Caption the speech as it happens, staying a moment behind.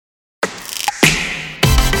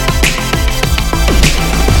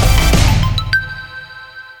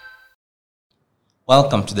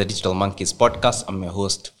Welcome to the Digital Monkeys podcast. I'm your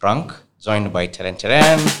host, Frank, joined by Teren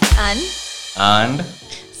and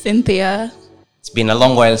Cynthia. It's been a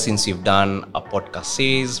long while since we've done a podcast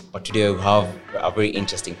series, but today we have a very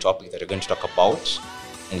interesting topic that we're going to talk about,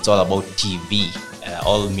 and it's all about TV,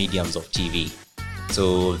 all mediums of TV.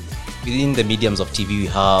 So within the mediums of TV, we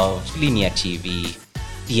have linear TV,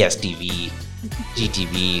 DSTV,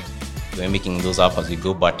 GTV. We're making those up as we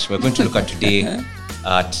go, but we're going to look at today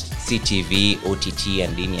at CTV, OTT,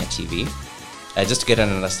 and linear TV, just to get an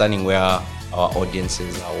understanding where our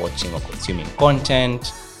audiences are watching or consuming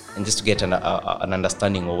content, and just to get an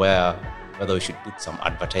understanding of whether we should put some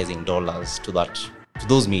advertising dollars to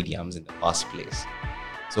those mediums in the first place.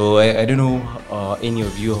 So I don't know any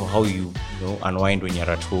of you how you unwind when you're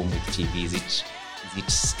at home with TV. Is it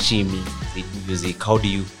streaming? Is it music? How do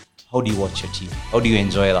you watch your TV? How do you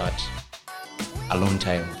enjoy that alone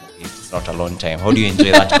time? If it's not alone time, how do you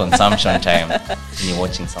enjoy that consumption time when you're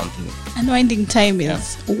watching something? Unwinding time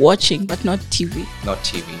is watching, but not TV. Not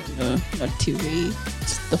TV. No, not TV.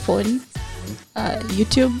 It's the phone,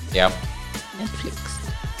 YouTube, Netflix.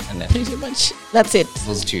 And then pretty much that's it.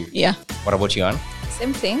 Those two. Yeah. What about you, Anne?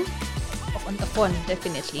 Same thing. On the phone,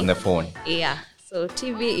 definitely. On the phone. Yeah. So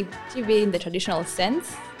TV in the traditional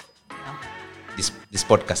sense. This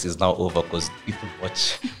podcast is now over because people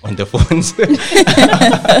watch on the phones. But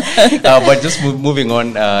just moving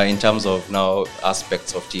on in terms of now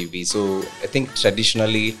aspects of TV. So I think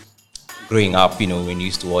traditionally, growing up, when you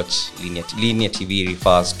used to watch linear TV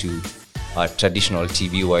refers to traditional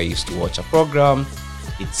TV where you used to watch a program.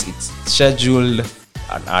 It's scheduled.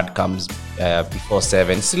 An ad comes before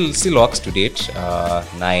 7. Still works to date.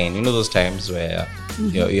 9. Those times where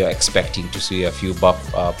you're expecting to see a few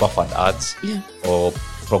buffered ads or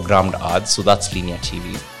programmed ads. So that's linear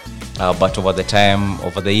TV. But over the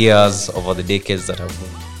years, over the decades that have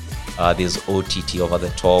moved, there's OTT over the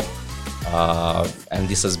top. And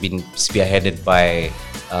this has been spearheaded by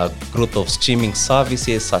growth of streaming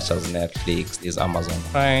services such as Netflix, there's Amazon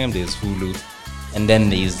Prime, there's Hulu. And then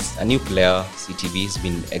there's a new player, CTV, has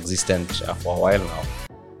been existent for a while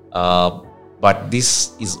now. But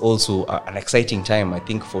this is also an exciting time, I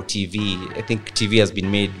think, for TV. I think TV has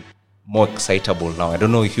been made more excitable now. I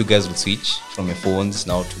don't know if you guys will switch from your phones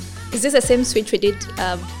now to... Is this the same switch we did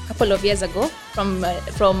a couple of years ago from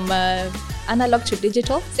analog to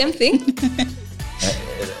digital? Same thing?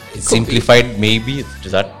 It's simplified maybe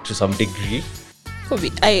to some degree.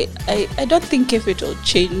 I don't think if it will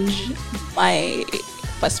change my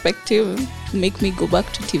perspective to make me go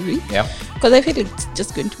back to TV. Yeah. Because I feel it's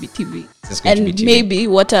just going to be TV. Maybe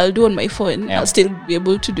what I'll do on my phone, I'll still be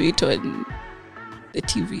able to do it on the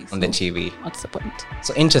TV. On the TV. What's the point?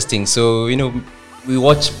 So interesting. So, we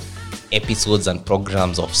watch episodes and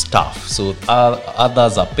programs of stuff. So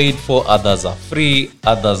others are paid for, others are free,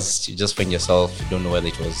 others you just find yourself, you don't know whether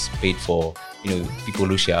it was paid for. People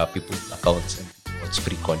who share people's accounts and watch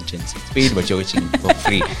free content. So it's paid, but you're watching for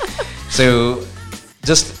free. So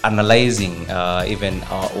just analyzing even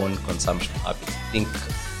our own consumption habits. I think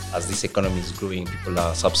as this economy is growing, people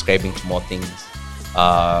are subscribing to more things.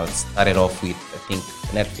 Started off with, I think,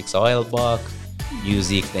 Netflix a while back,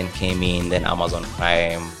 music then came in, then Amazon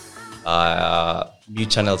Prime. New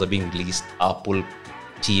channels are being released, Apple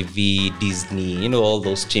TV, Disney, all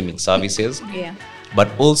those streaming services. Yeah. But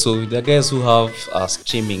also the guys who have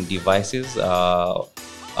streaming devices,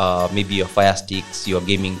 maybe your Fire Sticks, your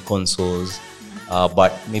gaming consoles,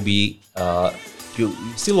 but maybe you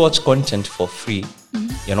still watch content for free.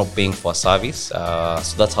 You're not paying for a service.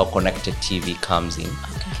 So that's how connected TV comes in.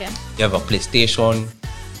 Okay. You have a PlayStation,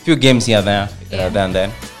 few games here and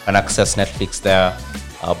then, and access Netflix there.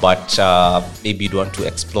 But maybe you want to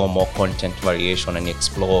explore more content variation and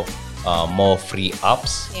explore more free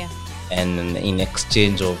apps. Yeah. And in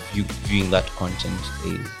exchange of you viewing that content,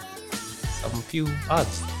 there's some few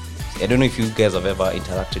ads. I don't know if you guys have ever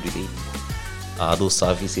interacted with those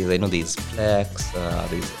services. I know there's Plex,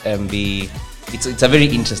 there's MB. It's a very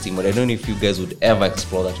interesting, but I don't know if you guys would ever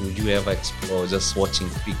explore that. Would you ever explore just watching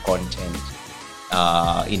free content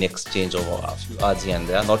in exchange of a few ads here and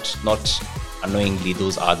there? Not annoyingly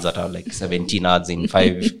those ads that are like 17 ads in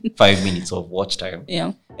 5 minutes of watch time.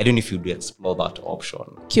 Yeah. I don't know if you'd explore that option.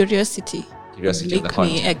 Curiosity Make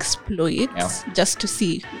me exploit just to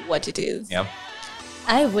see what it is. Yeah.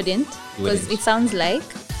 I wouldn't, because it sounds like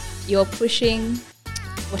you're pushing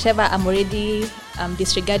whatever I'm already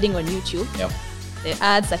disregarding on YouTube. Yeah. The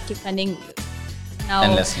ads that keep running now.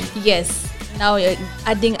 Endlessly. Yes. Now you're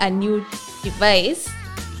adding a new device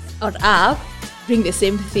or app, doing the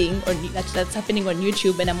same thing that's happening on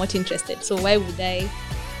YouTube, and I'm not interested. So why would I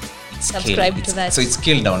subscribe to that. So it's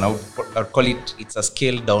scaled down. I'd call it's a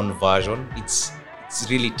scaled down version. It's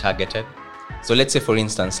really targeted. So let's say, for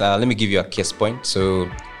instance, let me give you a case point. So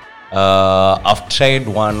I've tried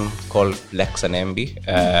one called Lex and MB.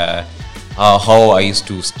 How I used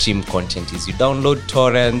to stream content is you download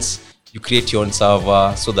torrents, you create your own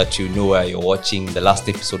server so that you know where you're watching. The last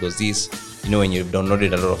episode was this. When you've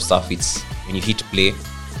downloaded a lot of stuff, it's when you hit play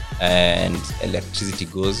and electricity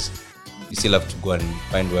goes, you still have to go and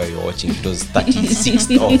find where you're watching. It was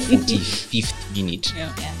 36th or 45th minute.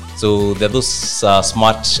 Yeah. So there are those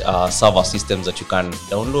smart server systems that you can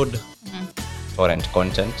download torrent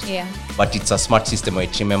content. Yeah. But it's a smart system where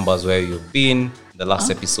it remembers where you've been, the last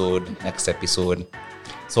episode, next episode.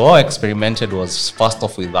 So how I experimented was first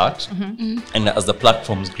off with that. And as the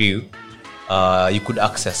platforms grew, you could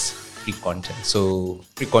access free content. So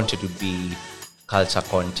free content would be culture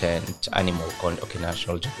content, animal content,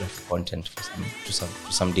 National Geographic content to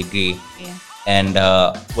some degree. Yeah. And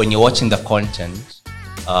when you're watching the content,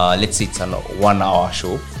 let's say it's a 1 hour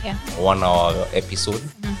show, 1 hour episode,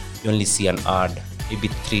 you only see an ad maybe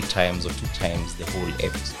 3 times or 2 times the whole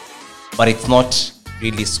episode. But it's not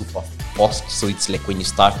really super forced. So it's like when you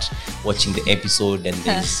start watching the episode and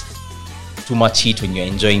there's too much heat when you're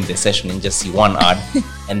enjoying the session and just see one ad,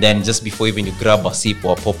 and then just before even you grab a sip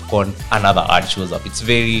or popcorn, another ad shows up. It's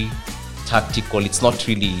very tactical. It's not,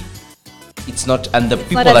 and the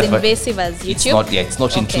people not as invasive as YouTube. It's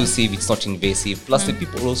not intrusive. It's not invasive. Plus the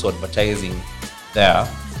people also advertising there,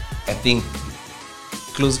 I think,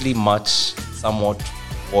 closely match somewhat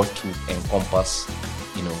what to encompass,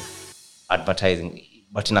 advertising,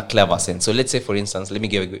 but in a clever sense. So let's say, for instance, let me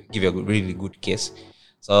give you a really good case.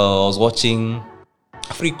 So I was watching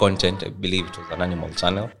free content. I believe it was an animal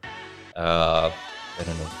channel. I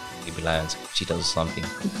don't know, maybe lions, cheetahs or something.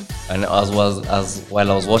 And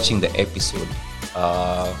while I was watching the episode,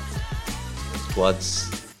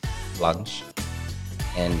 towards lunch,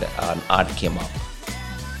 and an ad came up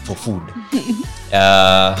for food.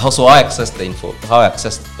 So I accessed the info. How I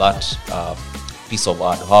accessed that piece of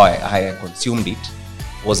ad, how I consumed it,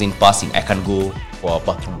 was in passing. I can go for a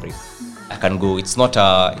bathroom break. I can go. It's not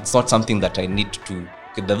something that I need to.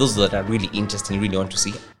 There are those that are really interesting, really want to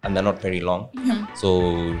see, and they're not very long.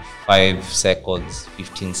 So 5 seconds,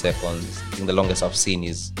 15 seconds. I think the longest I've seen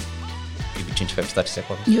is maybe 25 to 30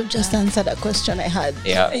 seconds. You've just answered a question I had.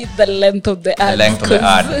 Yeah. The length of the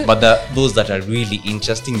ad. But those that are really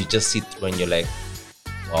interesting, you just sit through and you're like,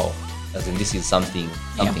 wow, as in this is something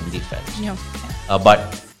different. Yeah.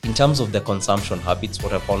 But in terms of the consumption habits,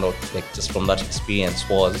 what I found out, like just from that experience,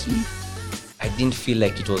 was I didn't feel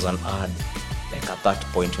like it was an ad like at that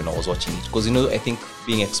point when I was watching it. Because I think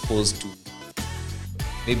being exposed to,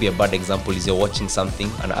 maybe a bad example is you're watching something,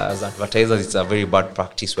 and as advertisers it's a very bad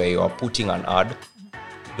practice where you are putting an ad,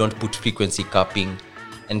 don't put frequency capping,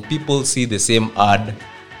 and people see the same ad,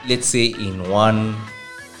 let's say in 1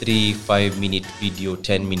 3-5 minute video,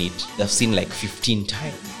 10 minute, they've seen like 15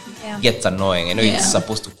 times. It gets annoying. I know it's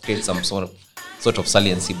supposed to create some sort of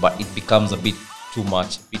saliency, but it becomes a bit too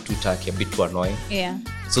much, a bit too tacky, a bit too annoying. Yeah.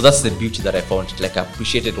 So that's the beauty that I found. Like, I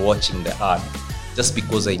appreciated watching the ad just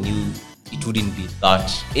because I knew it wouldn't be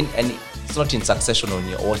that. And it's not in succession when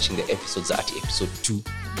you're watching the episodes. At episode 2,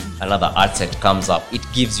 another ad set comes up. It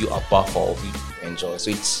gives you a buffer of it to enjoy.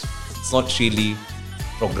 So it's not really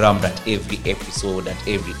programmed at every episode, at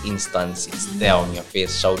every instance. It's there on your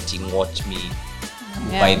face shouting, watch me,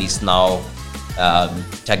 buy this now,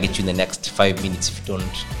 target you in the next 5 minutes if you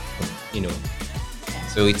don't,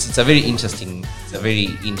 So it's a very interesting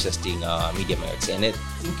medium, I would say. And I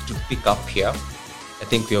think to pick up here, I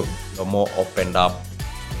think we're more opened up,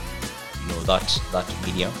 that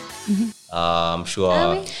medium. I'm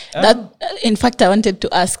sure that. In fact, I wanted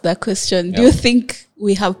to ask that question. Do you think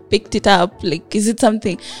we have picked it up? Like, is it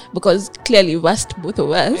something? Because clearly, you've asked both of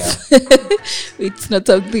us. It's not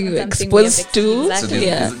something we're exposed to. Exactly.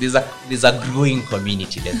 So there's a growing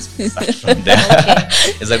community. Let's start from there.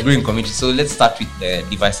 There's a growing community. So let's start with the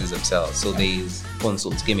devices themselves. So there's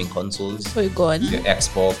consoles, gaming consoles. So you go on. Your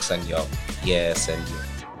Xbox and your PS and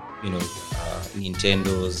your,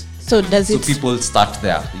 Nintendos. So people start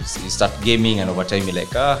there. You start gaming, and over time you're like,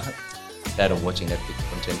 tired of watching Netflix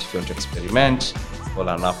content. If you want to experiment, install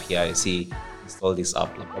an app here. You see, install this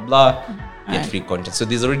app, blah blah blah. Get free content. So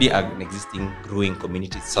there's already an existing growing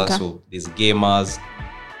community. So there's gamers.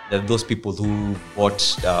 There are those people who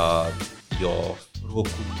watch your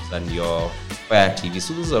Roku's and your Fire TV.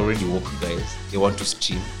 So those are already woke guys. They want to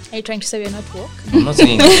stream. Are you trying to say we're not woke? I'm not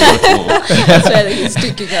saying it's not woke. That's why he's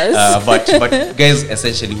taking us. But guys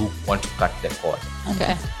essentially who want to cut the cord.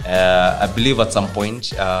 Okay. I believe at some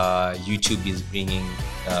point YouTube is bringing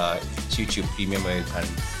YouTube Premium where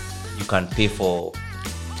you can pay for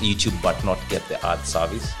YouTube but not get the ad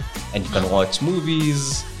service, and you can watch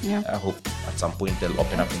movies. Yeah. I hope at some point they'll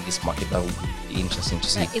open up in this market. That would be interesting to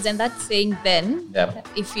see. Isn't that saying then,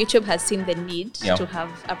 if YouTube has seen the need to have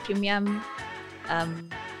a premium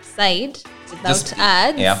side without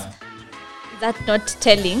ads, is that not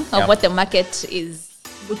telling of what the market is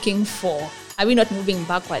looking for? Are we not moving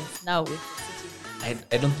backwards now with CTV?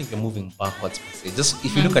 I don't think we're moving backwards per se. Just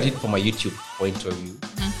if you look at it from a YouTube point of view,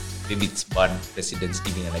 maybe it's bad precedence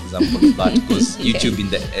giving an example of that, because YouTube in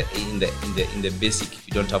the basic, if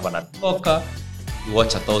you don't have an ad blocker, you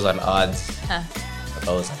watch 1,000 ads.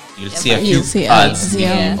 1,000. You'll see a few ads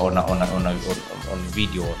on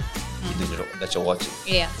video that you're watching.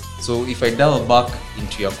 Yeah. So if I delve back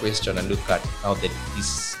into your question and look at now that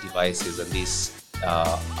these devices and these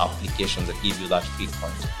applications that give you that free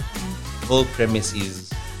content, the whole premise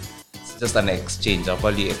is it's just an exchange, a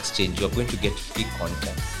value exchange. You're going to get free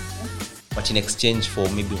content, but in exchange for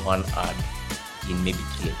maybe one ad in maybe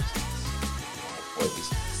 3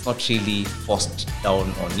 episodes. It's not really forced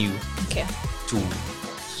down on you to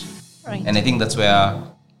watch. Right. And I think that's where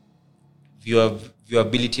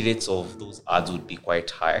viewability rates of those ads would be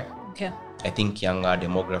quite high. Okay. I think younger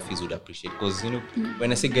demographies would appreciate, because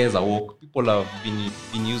when I say guys are woke, people have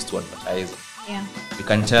been used to advertising. Yeah. You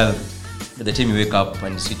can tell by the time you wake up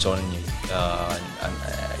and switch on your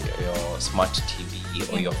smart TV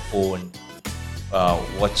or your phone,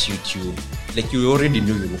 watch YouTube. Like you already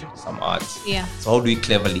knew you looked at some ads. Yeah. So how do we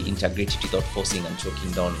cleverly integrate it without forcing and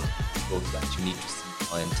choking down those that you need to see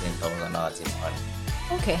more than 10,000 ads in one?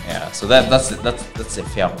 Okay. Yeah. So that's a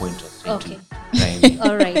fair point of thinking. Okay.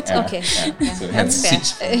 All right. Yeah. Okay. Yeah. So hence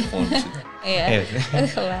switch from phone to that. Yeah.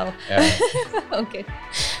 Wow. Yeah. Okay.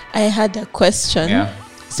 I had a question. Yeah.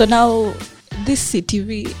 So now this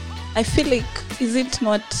CTV, I feel like, is it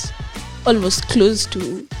not almost close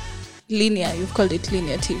to linear? You've called it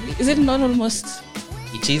linear TV. Is it not almost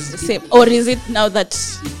It is the same? Or is it now that...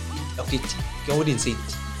 Okay, I wouldn't say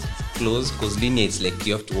it's close, because linear is like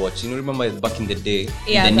you have to watch. Remember back in the day,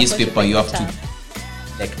 in the newspaper, you have to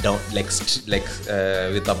with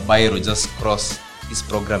a biro just cross. This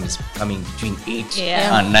program is coming between 8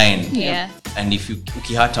 and 9. Yeah. And if you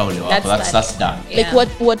ukihata ule wako, that's done. Like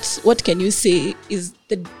what can you say is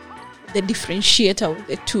the differentiator of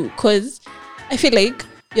the two? Because I feel like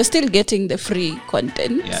you're still getting the free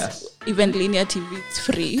content. Yes. Even linear TV is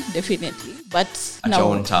free, definitely. But at your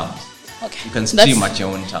own terms. Okay. You can stream at your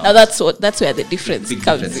own terms. Now that's where the difference Big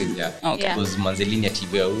comes difference in. is, yeah. Okay. Because man's linear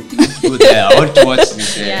TV, I would go there. I want to watch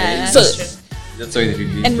this. Yeah. That's why they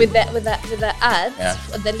really. And with the ads,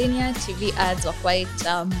 the linear TV ads were quite,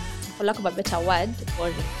 for lack of a better word,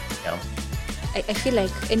 boring. Yeah. I feel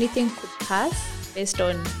like anything could pass based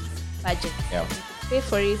on budget. Yeah. You could pay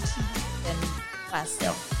for it, then pass.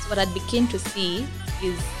 Yeah. So what I'd be keen to see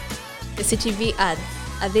is the CTV ads.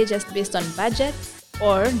 Are they just based on budget,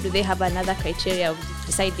 or do they have another criteria of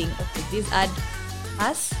deciding, okay, this ad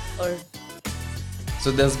pass or? So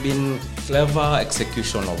there's been clever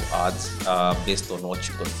execution of ads based on what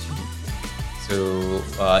you consume. So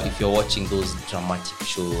if you're watching those dramatic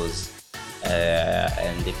shows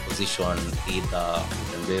and they position either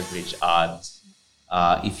food and beverage ads,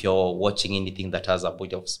 if you're watching anything that has a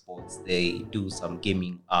bit of sports, they do some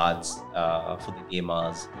gaming ads for the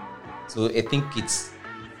gamers. So I think it's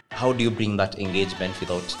how do you bring that engagement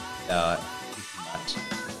without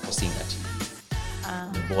forcing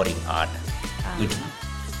a boring ad. Good,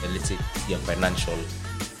 let's say, a financial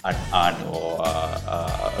ad or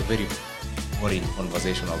a very boring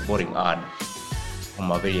conversation or boring ad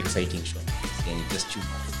from a very exciting show. And you just tune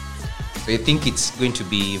on. So I think it's going to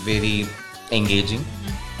be very engaging.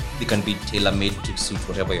 They can be tailor-made to suit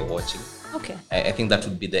whatever you're watching. Okay. I think that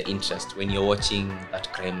would be the interest when you're watching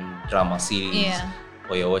that crime drama series,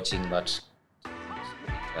 or you're watching that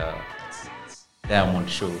Diamond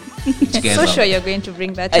show. So sure you're going to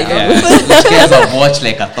bring that which guys have watched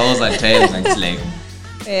like 1,000 times, and it's like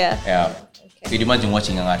okay. So you'd imagine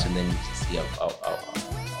watching an art and then you just see a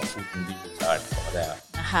food and video chart over there,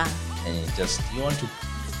 and you want to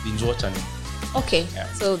binge watch and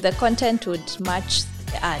so the content would match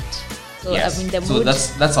the ad. So yes. I mean the so mood.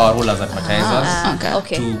 that's our role as advertisers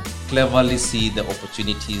Okay. to cleverly see the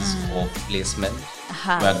opportunities of placement,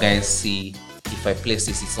 where guys see if I place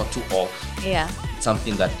this, it's not too off. Yeah. It's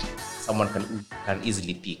something that someone can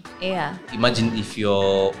easily pick. Yeah. Imagine if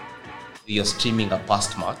you're streaming a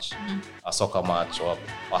past match, a soccer match, or a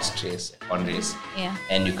past race, a fun race,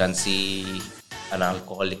 and you can see an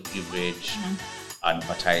alcoholic beverage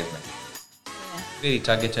advertisement. Yeah. Very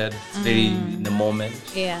targeted, very in the moment.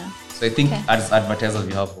 Yeah. So I think as advertisers,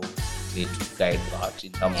 we have a way to guide that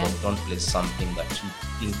in terms of don't place something that you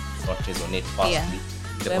think will not resonate fastly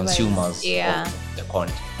with the consumers of the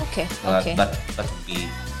content. Okay. That would be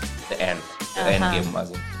the end game,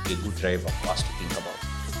 as in a good driver for us to think about.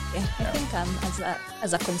 Okay. I think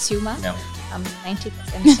as a consumer, I'm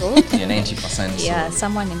 90% sold. 90% sold.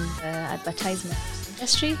 Someone in the advertisement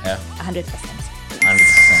industry, 100%.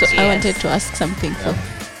 100%. So I wanted to ask something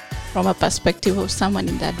from a perspective of someone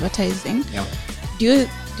in the advertising. Yeah. Do you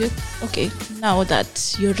now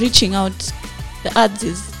that you're reaching out, the ads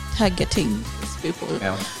is targeting these people.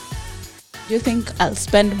 Yeah. Do you think I'll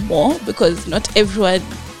spend more? Because not everyone,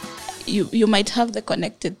 you might have the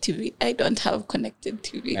connected TV. I don't have connected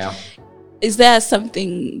TV. Yeah. Is there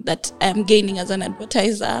something that I'm gaining as an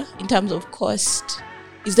advertiser in terms of cost?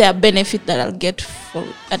 Is there a benefit that I'll get for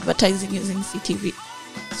advertising using CTV?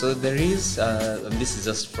 So there is, and this is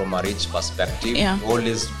just from a reach perspective. Yeah. We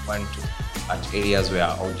always want to at areas where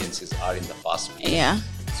our audiences are in the first place. Yeah.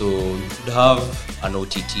 So you could have an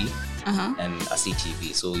OTT and a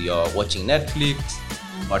CTV. So you're watching Netflix,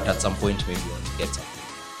 but at some point maybe you want to get something.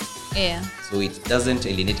 Yeah. So it doesn't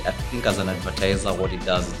alienate. I think as an advertiser, what it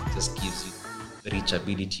does is it just gives you the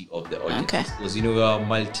reachability of the audience. Okay. Because you are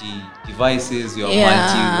multi-devices, you're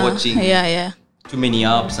multi-watching. Too many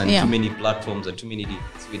apps and too many platforms and too many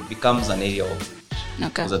so it becomes an area of reach. Okay.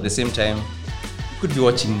 Because at the same time, you could be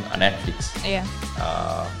watching a Netflix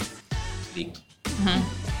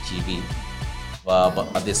TV,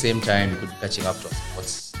 but at the same time, you could be catching up to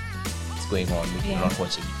what's going on. Maybe you're not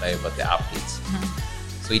watching it live, but the updates.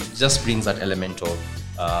 So it just brings that element of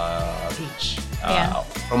reach.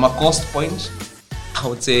 From a cost point, I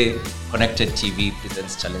would say connected TV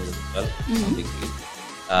presents challenges as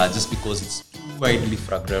well. Just because it's widely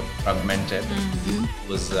fragmented,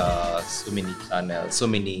 with so many channels, so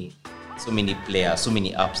many players, so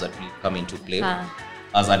many apps that will come into play.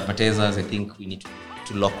 As advertisers, I think we need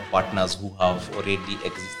to lock partners who have already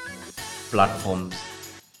existing platforms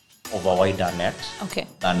of a wider net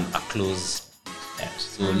than a closed net.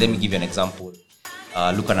 So let me give you an example.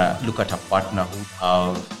 Look at a partner who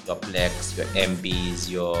have your Plex, your MBs,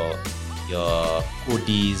 your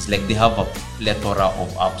Codies, like they have a plethora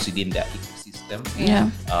of apps within their ecosystem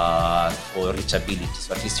for reachability.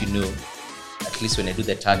 So at least at least when I do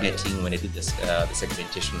the targeting, when I do the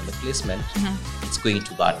segmentation and the placement, it's going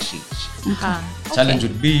to that reach. Challenge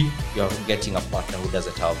would be you're getting a partner who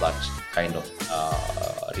doesn't have that kind of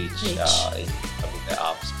reach. In the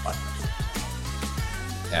apps partner.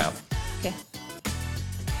 Yeah. Okay.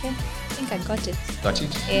 I think I got it. Got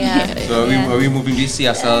it? Yeah. So are we moving to see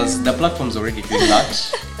ourselves? The platform's already doing that.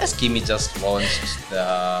 Skimmy just launched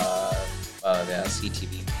their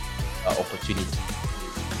CTV opportunity.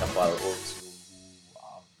 Also who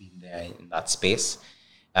have been there in that space.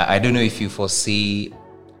 I don't know if you foresee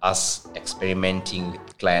us experimenting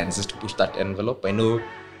with clients just to push that envelope. I know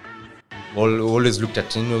we've always looked at,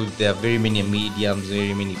 there are very many mediums,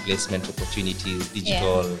 very many placement opportunities,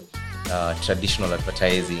 digital, traditional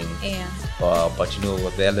advertising. But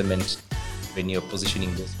the element when you're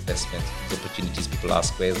positioning those placements, those opportunities, people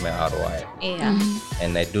ask, where's my ROI?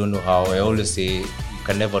 And I don't know how. I always say you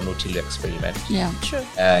can never know till you experiment. Yeah, true.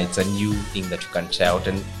 It's a new thing that you can try out,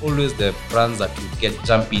 and always the brands that you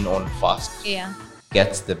jump in on fast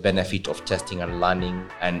gets the benefit of testing and learning.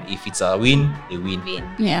 And if it's a win, they win.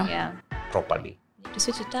 Properly. Need to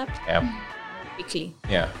switch it up. Quickly.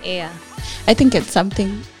 I think it's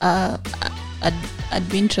something I'd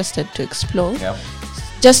be interested to explore.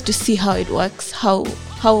 Just to see how it works, how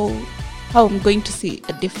I'm going to see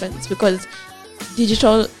a difference, because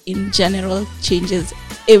digital in general changes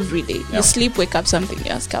every day. You sleep, wake up, something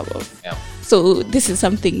you ask about. So this is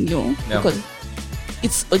something new because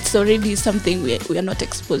it's already something we are not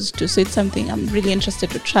exposed to. So it's something I'm really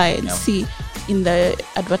interested to try and see in the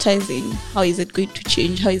advertising. How is it going to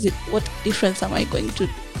change? What difference am I going to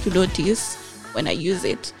notice when I use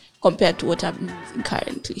it compared to what I'm using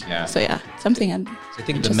currently? So something I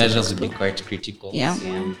think the measures will be quite critical. So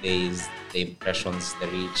there is the impressions, the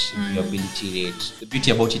reach, the ability rate. The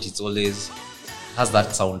beauty about it, it's always has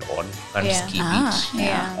that sound on. You can't skip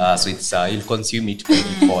it. So it's you'll consume it by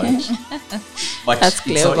default. But That's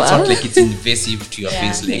it's not like it's invasive to your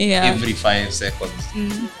face like every 5 seconds.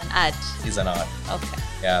 An ad. Is an ad.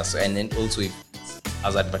 Okay. So and then also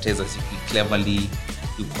as advertisers, if we cleverly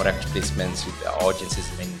do correct placements with their audiences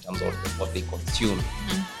in terms of what they consume.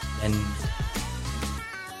 And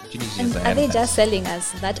are they just selling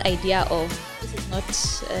us that idea of this is not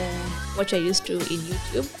what you're used to in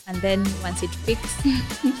YouTube, and then once it picks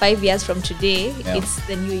 5 years from today, it's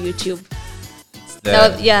the new YouTube?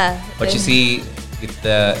 But you see, with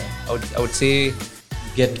the I would say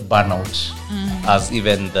get burnout as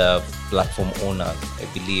even the platform owner. I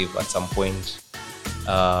believe at some point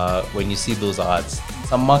when you see those ads,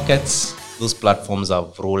 some markets, those platforms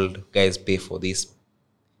have rolled, guys pay for this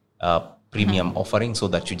premium offering so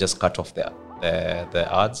that you just cut off the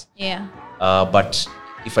ads. But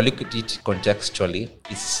if I look at it contextually,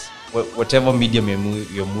 it's whatever medium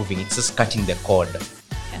you're moving, it's just cutting the cord.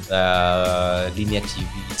 Linear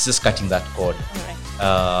TV, it's just cutting that cord.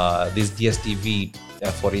 There's DSTV,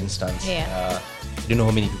 for instance. I don't know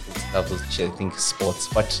how many people have those, I think, sports,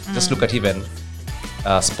 but just look at even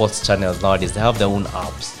sports channels nowadays. They have their own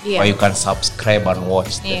apps where you can subscribe and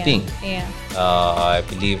watch the thing. I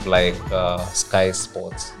believe like Sky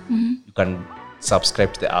Sports, you can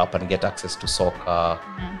subscribe to the app and get access to soccer,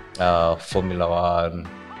 Formula One,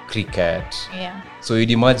 cricket. So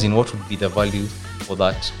you'd imagine what would be the value for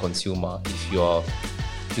that consumer if you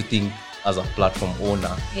think as a platform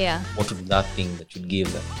owner, what would be that thing that you'd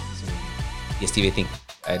give them? So, yes, Steve,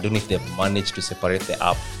 I don't know if they've managed to separate the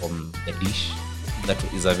app from the dish. That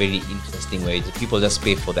is a very interesting way. People just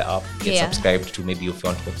pay for the app, get subscribed to maybe if you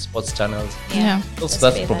want to go to sports channels.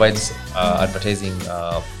 Also, that provides advertising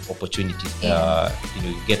opportunities.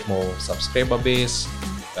 You get more subscriber base,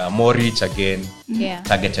 more reach again,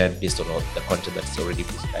 targeted based on all the content that's already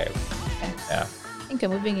prescribed. I think we're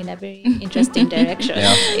moving in a very interesting direction.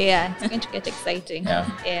 It's going to get exciting.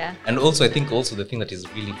 And also, I think also the thing that is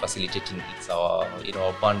really facilitating is our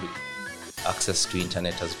bandwidth. Access to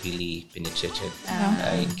internet has really penetrated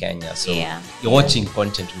in Kenya. So you're watching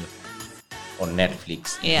content on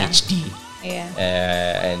Netflix in HD,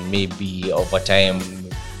 and maybe over time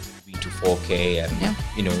to 4K,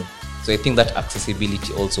 and so I think that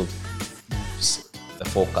accessibility also moves the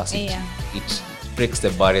focus. It breaks the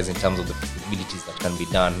barriers in terms of the possibilities that can be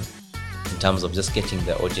done in terms of just getting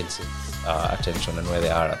the audience's attention and where they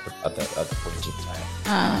are at the point in time.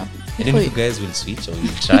 I don't know if you guys will switch or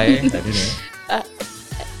will try. I don't know.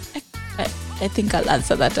 I think I'll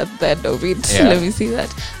answer that at the end of it. Let me see that.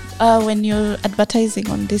 When you're advertising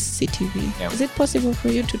on this CTV, is it possible for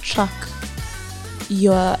you to track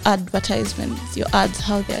your advertisements, your ads,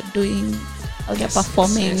 how they're doing, how they're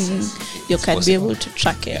performing? You can be able to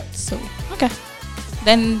track it. So,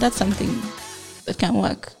 then that's something that can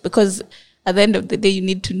work, because at the end of the day, you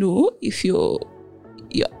need to know if your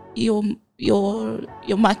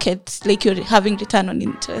market, like you're having return on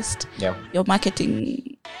interest. Your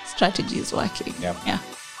marketing strategy is working.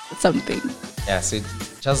 That's something. So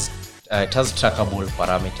it has trackable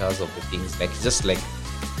parameters of the things, like just like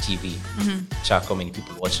TV. Track how many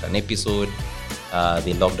people watched an episode.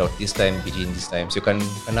 They logged out this time, between this time, so you can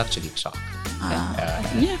actually track.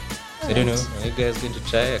 So I don't know. Are you guys going to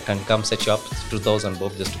try? I can come set you up. It's 2,000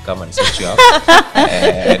 bob just to come and set you up.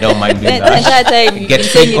 I don't mind doing that. Time get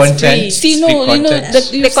free content. See,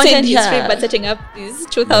 the content is free, but setting up is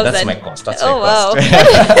 2,000. That's my cost. Wow.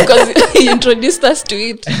 Because he introduced us to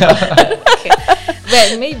it.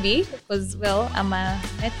 Well, maybe because I'm a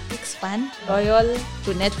Netflix fan, loyal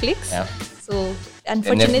to Netflix. So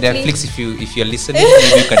unfortunately, Netflix, if you're listening,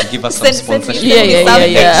 maybe you can give us some sponsorship.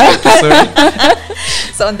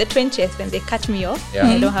 So on the 20th, when they cut me off,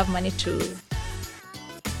 I don't have money to.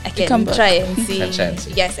 I can try and see.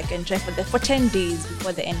 Yes, I can try for 10 days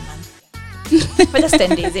before the end month. For just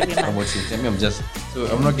 10 days every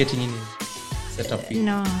month. I'm not getting any setup fee.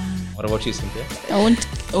 No. What about you, Cynthia? I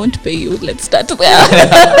won't pay you. Let's start there.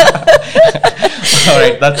 All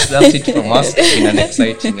right, that's it from us. It's been an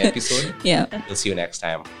exciting episode. Yeah. We'll see you next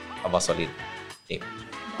time. Have a solid day.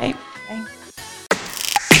 Bye.